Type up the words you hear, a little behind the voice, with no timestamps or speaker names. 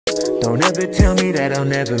Don't ever tell me that I'll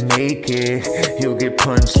never make it. You'll get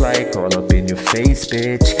punched like all up in your face,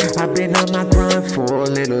 bitch. I've been on my grind for a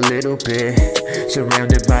little bit,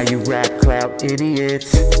 surrounded by you rap clout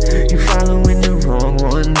idiots. You following the wrong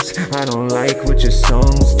ones. I don't like what your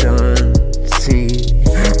song's done. See,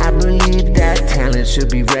 I believe that talent should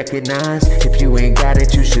be recognized. If you ain't got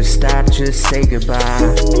it, you should stop, just say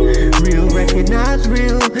goodbye. Real recognize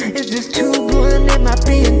real. Is this too blunt? Am I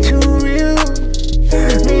being too real?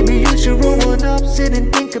 Maybe you should roll one up, sit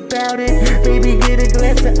and think about it. Baby, get a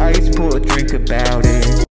glass of ice, pour a drink about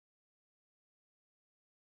it.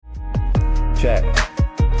 Check.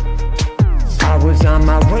 I was on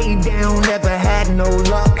my way down, never had no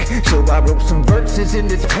luck, so I wrote some verses in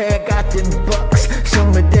this pair, got them bucks. Some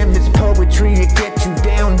of them is poetry to get you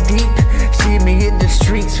down deep. See me in the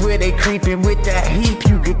streets where they creeping with that heap.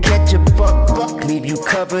 You could catch a buck, leave you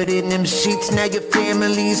covered in them sheets. Now your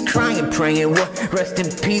family's crying, praying, what? Rest in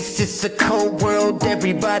peace, it's a cold world,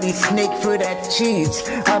 everybody snake for that cheese.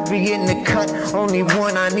 I'll be in the cut, only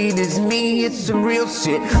one I need is me. It's some real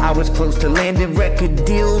shit, I was close to landing record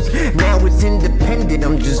deals. Now it's independent,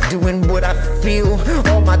 I'm just doing what I feel.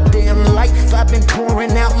 All my damn life I've been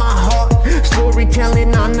pouring out my heart.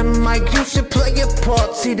 Storytelling on the mic, you should play your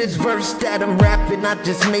part. See this verse that I'm rapping, I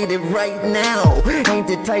just made it right now. Ain't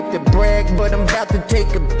the type to brag, but I'm about to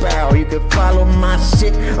take a bow. You can follow my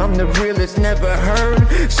shit, I'm the realest never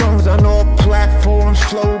heard. Songs on all platforms,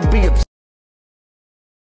 flow be obsessed.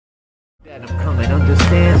 That I'm coming,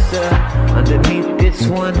 understand, sir? Underneath this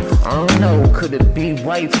one, I don't know, could it be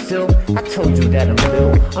white silk? I told you that I'm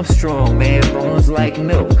built, I'm strong, man, bones like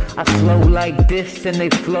milk. I flow like this and they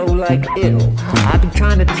flow like ill. I've been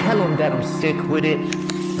trying to tell them that I'm sick with it.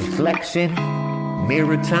 Reflection,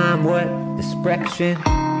 mirror time, what? Dispection.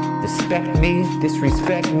 Respect me,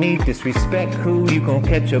 disrespect who? You gon'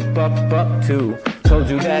 catch a buck too. Told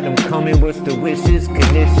you that I'm coming, what's the wishes?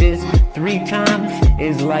 Conditions 3 times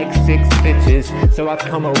is like 6 bitches. So I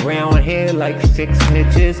come around here like 6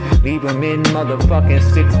 snitches. Leave them in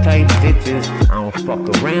motherfucking 6 tight ditches. I don't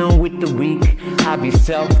fuck around with the weak. I be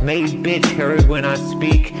self-made, bitch, heard when I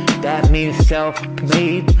speak. That means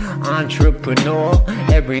self-made entrepreneur.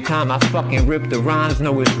 Every time I fucking rip the rhymes,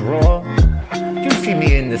 know it's raw. You see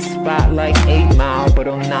me in the spotlight, 8 Mile, but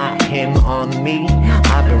I'm not him on me.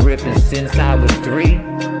 I've been ripping since I was 3,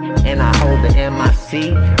 and I hold the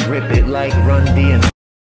MIC, rip it like Run DMC.